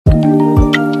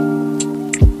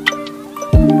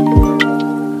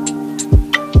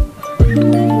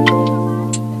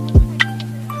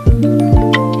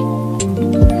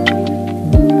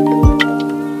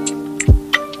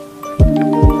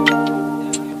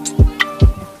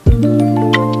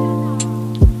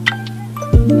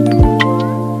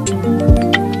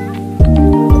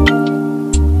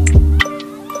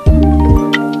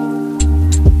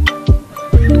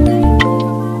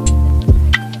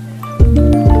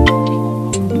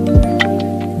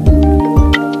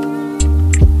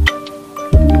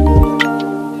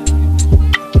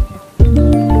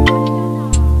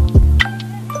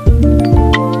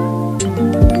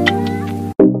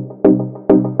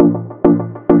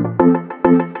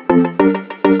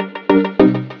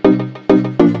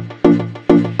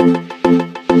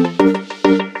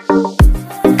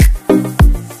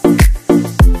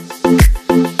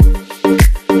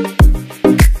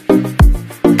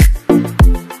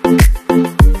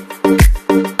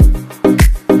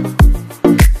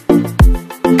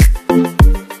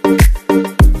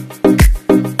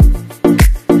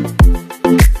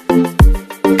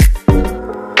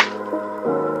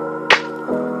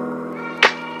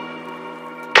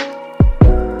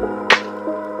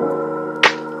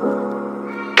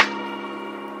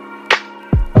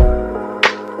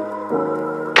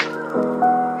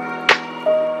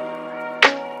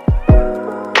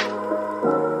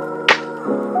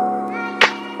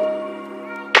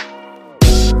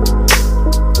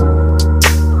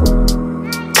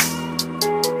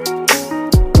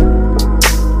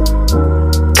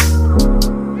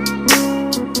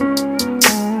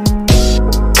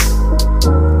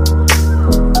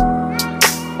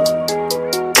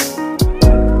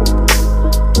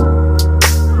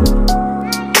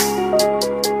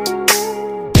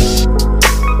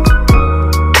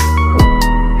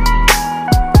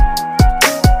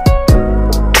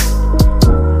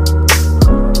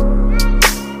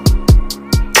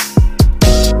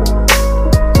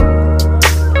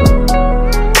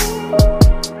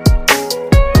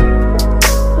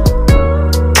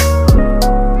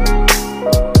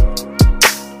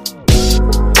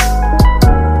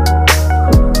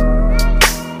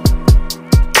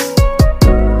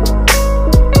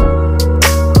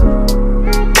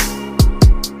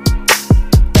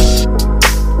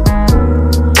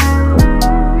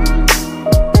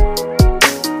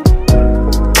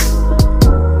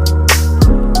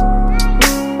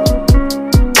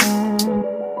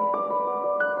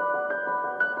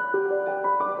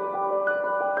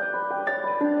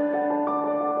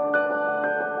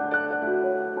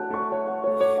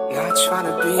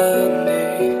tryna be in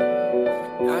it,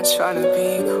 not tryna be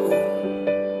cool,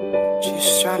 just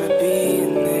tryna be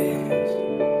in this.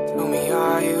 Tell me,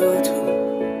 are you too?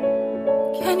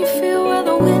 Can you feel where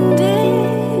the wind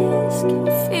is? Can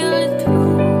you feel it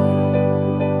through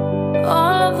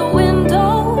all of the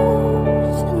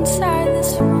windows inside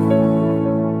this room?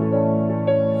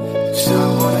 'Cause I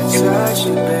wanna touch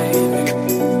you, baby,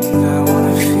 and I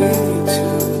wanna feel you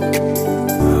too.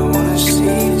 I wanna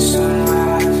see the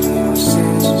sunrise when your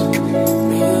senses,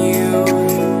 me and you.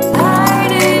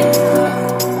 Light it up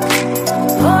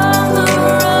on the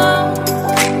road.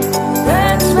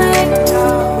 Let's make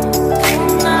love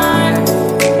tonight.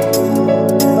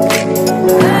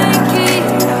 Make it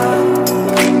up,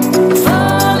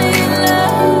 fall in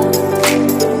love,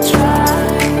 try.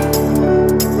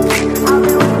 I'll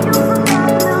be with you from now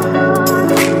till dawn.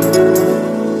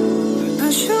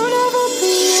 But you'll never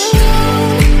be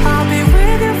alone. I'll be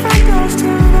with you from dusk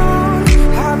till dawn.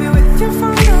 I'll be with you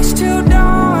from dusk till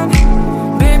dawn.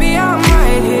 Baby, I'm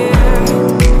right here.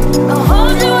 I'll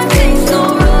hold you when things go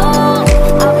wrong.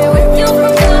 I'll be with you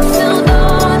from dusk till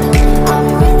dawn. I'll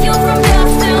be with you from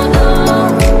dusk till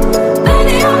dawn.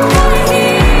 Baby, I'm right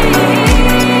here.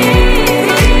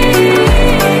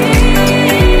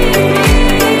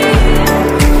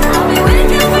 I'll be with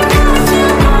you from dusk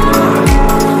till dawn.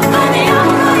 Baby, I'm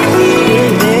right here.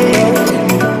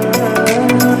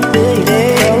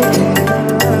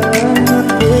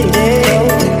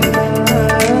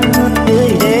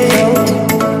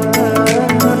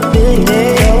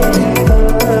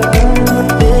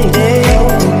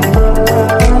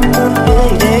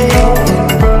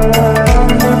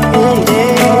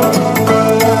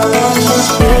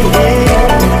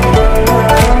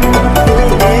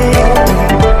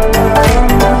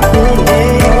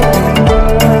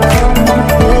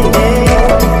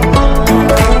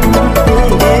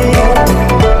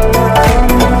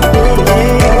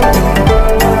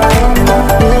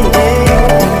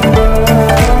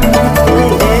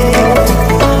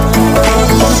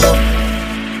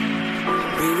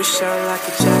 We were shot like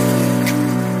a jacket,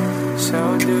 so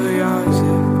do yours.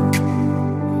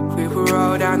 We will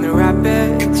roll down the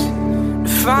rapids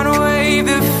to find a wave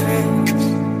that fits.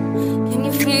 Can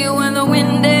you feel where the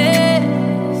wind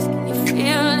is? Can you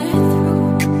feel it through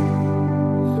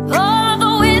all of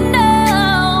the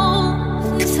windows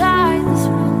inside this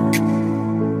room?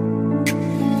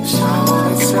 'Cause I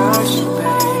wanna touch you,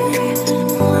 baby,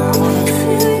 and I wanna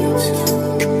feel you too.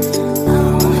 I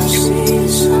wanna see the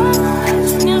sunrise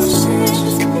when your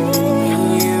senses, me and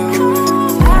you.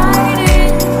 Light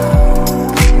it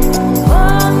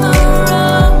on the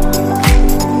road.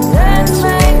 Let's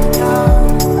make love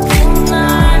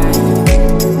tonight.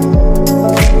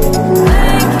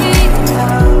 Make it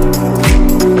up,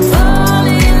 fall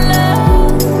in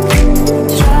love,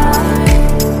 try.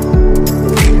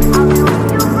 I'll be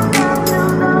with you from now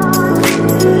till dawn.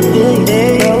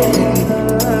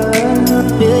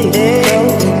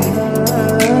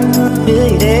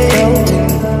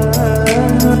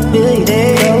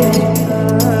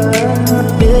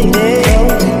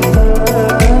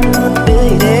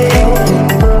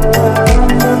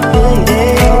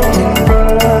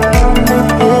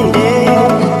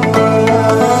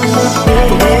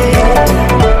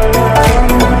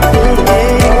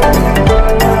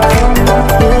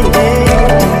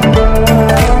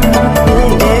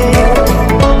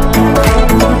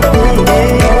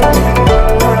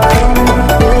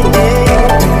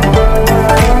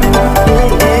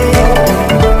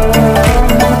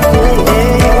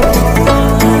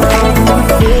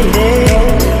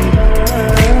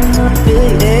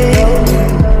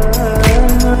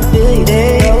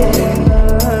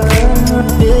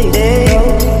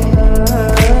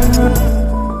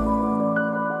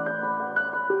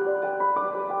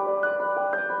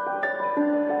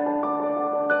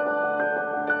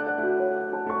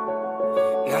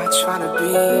 Not tryna be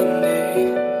in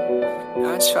it,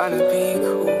 not tryna be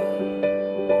cool,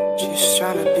 just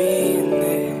tryna be in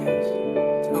this.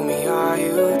 Tell me, are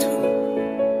you too?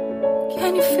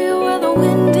 Can you feel where the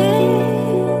wind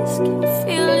is? Can you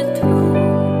feel it through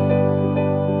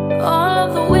all of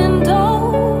the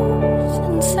windows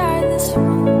inside this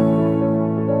room?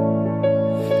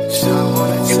 'Cause I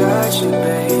wanna touch you,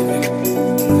 baby,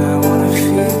 and I wanna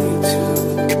feel you too.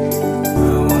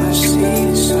 I wanna see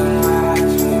the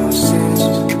sunrise when your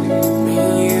senses, me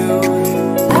and you.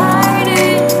 Light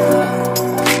it up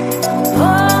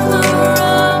on the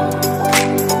road.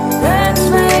 Let's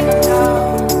make love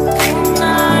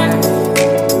tonight.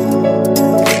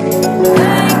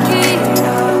 Make it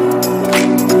up,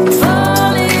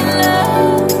 fall in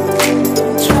love,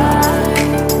 try.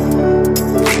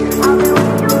 I'll be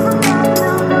with you from now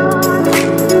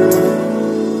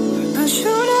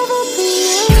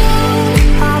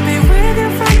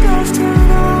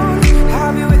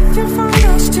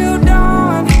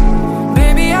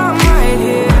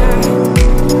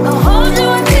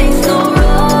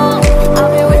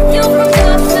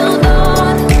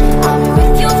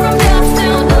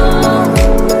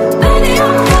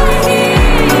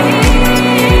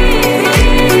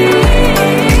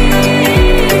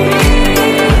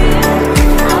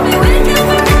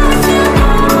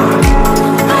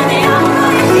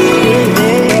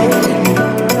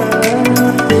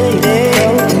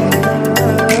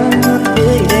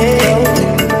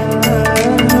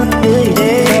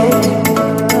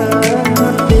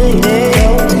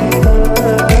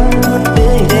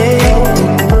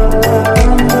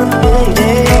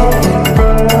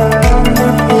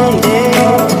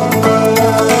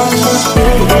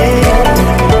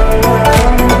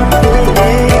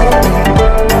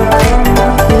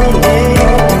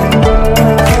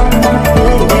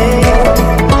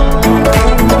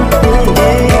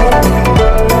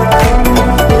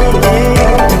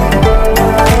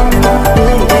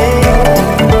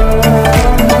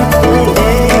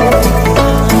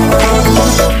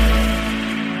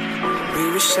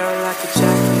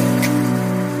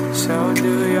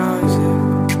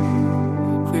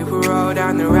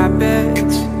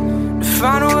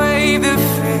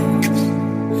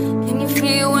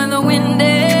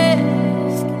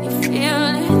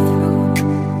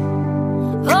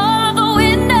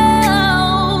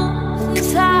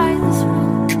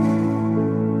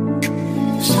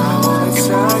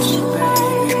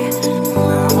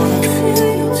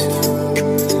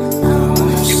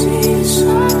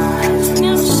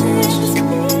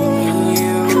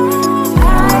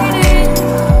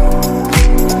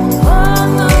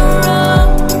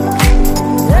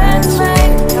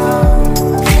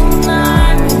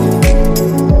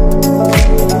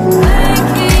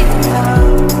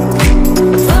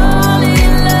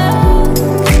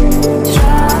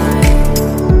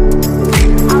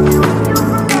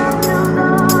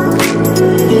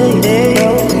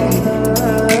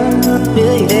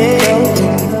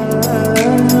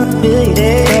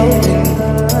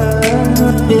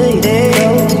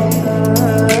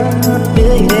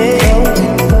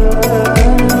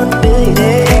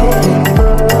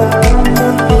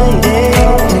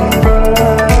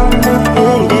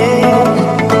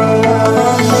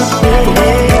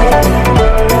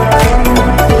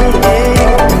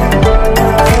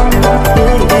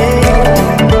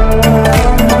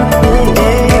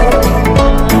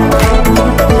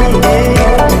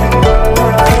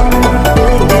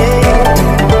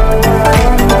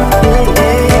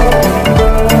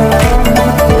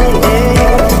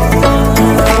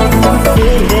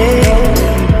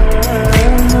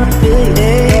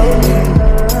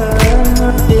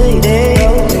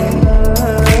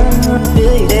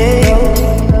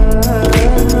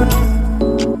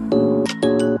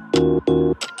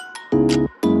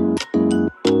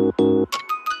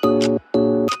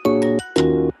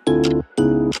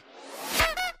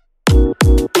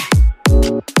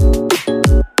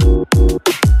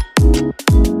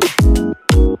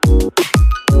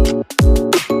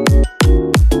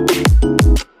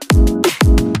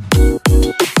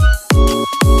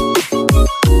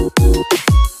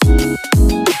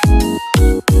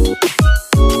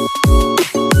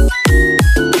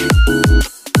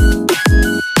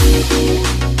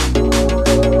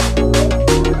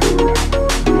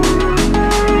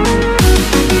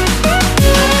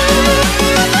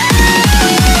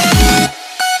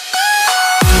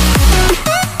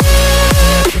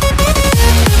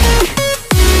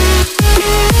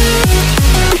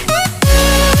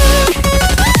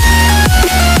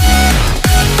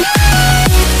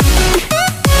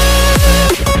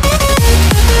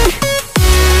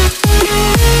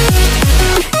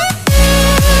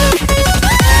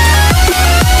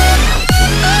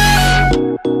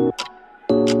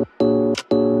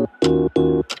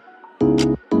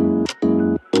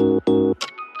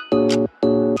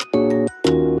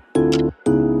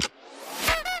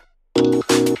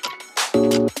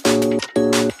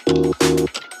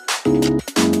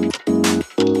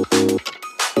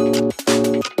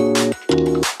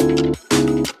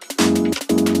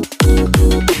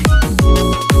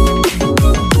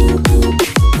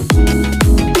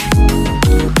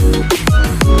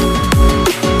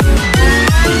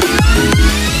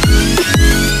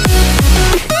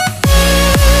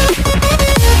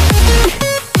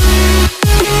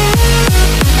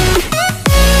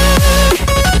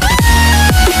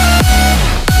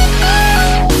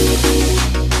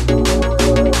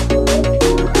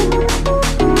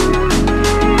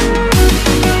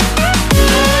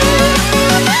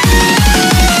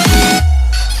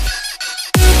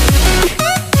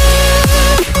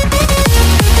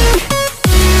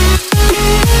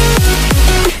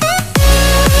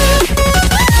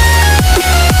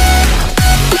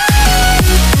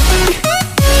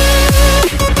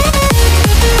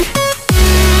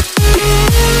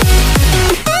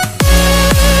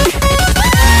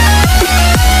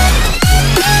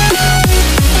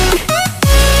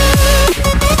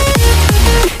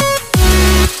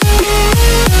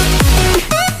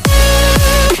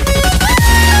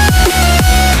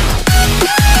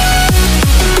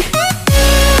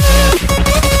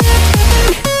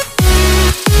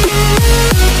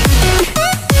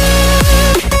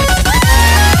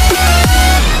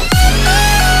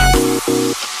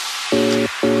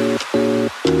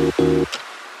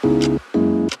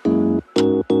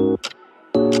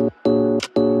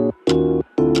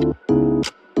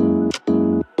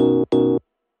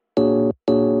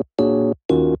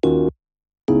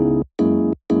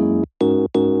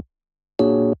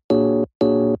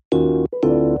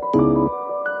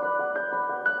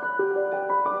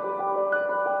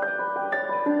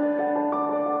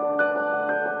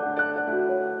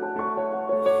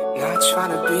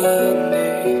tryna be in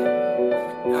it,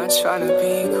 not tryna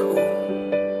be cool,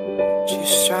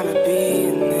 just tryna be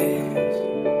in this.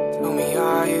 Tell me,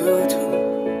 are you too?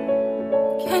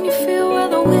 Can you feel where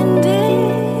the wind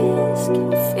is?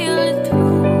 Can you feel it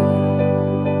through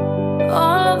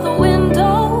all of the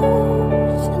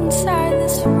windows inside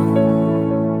this room?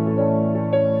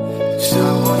 'Cause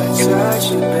I wanna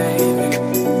touch you,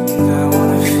 baby.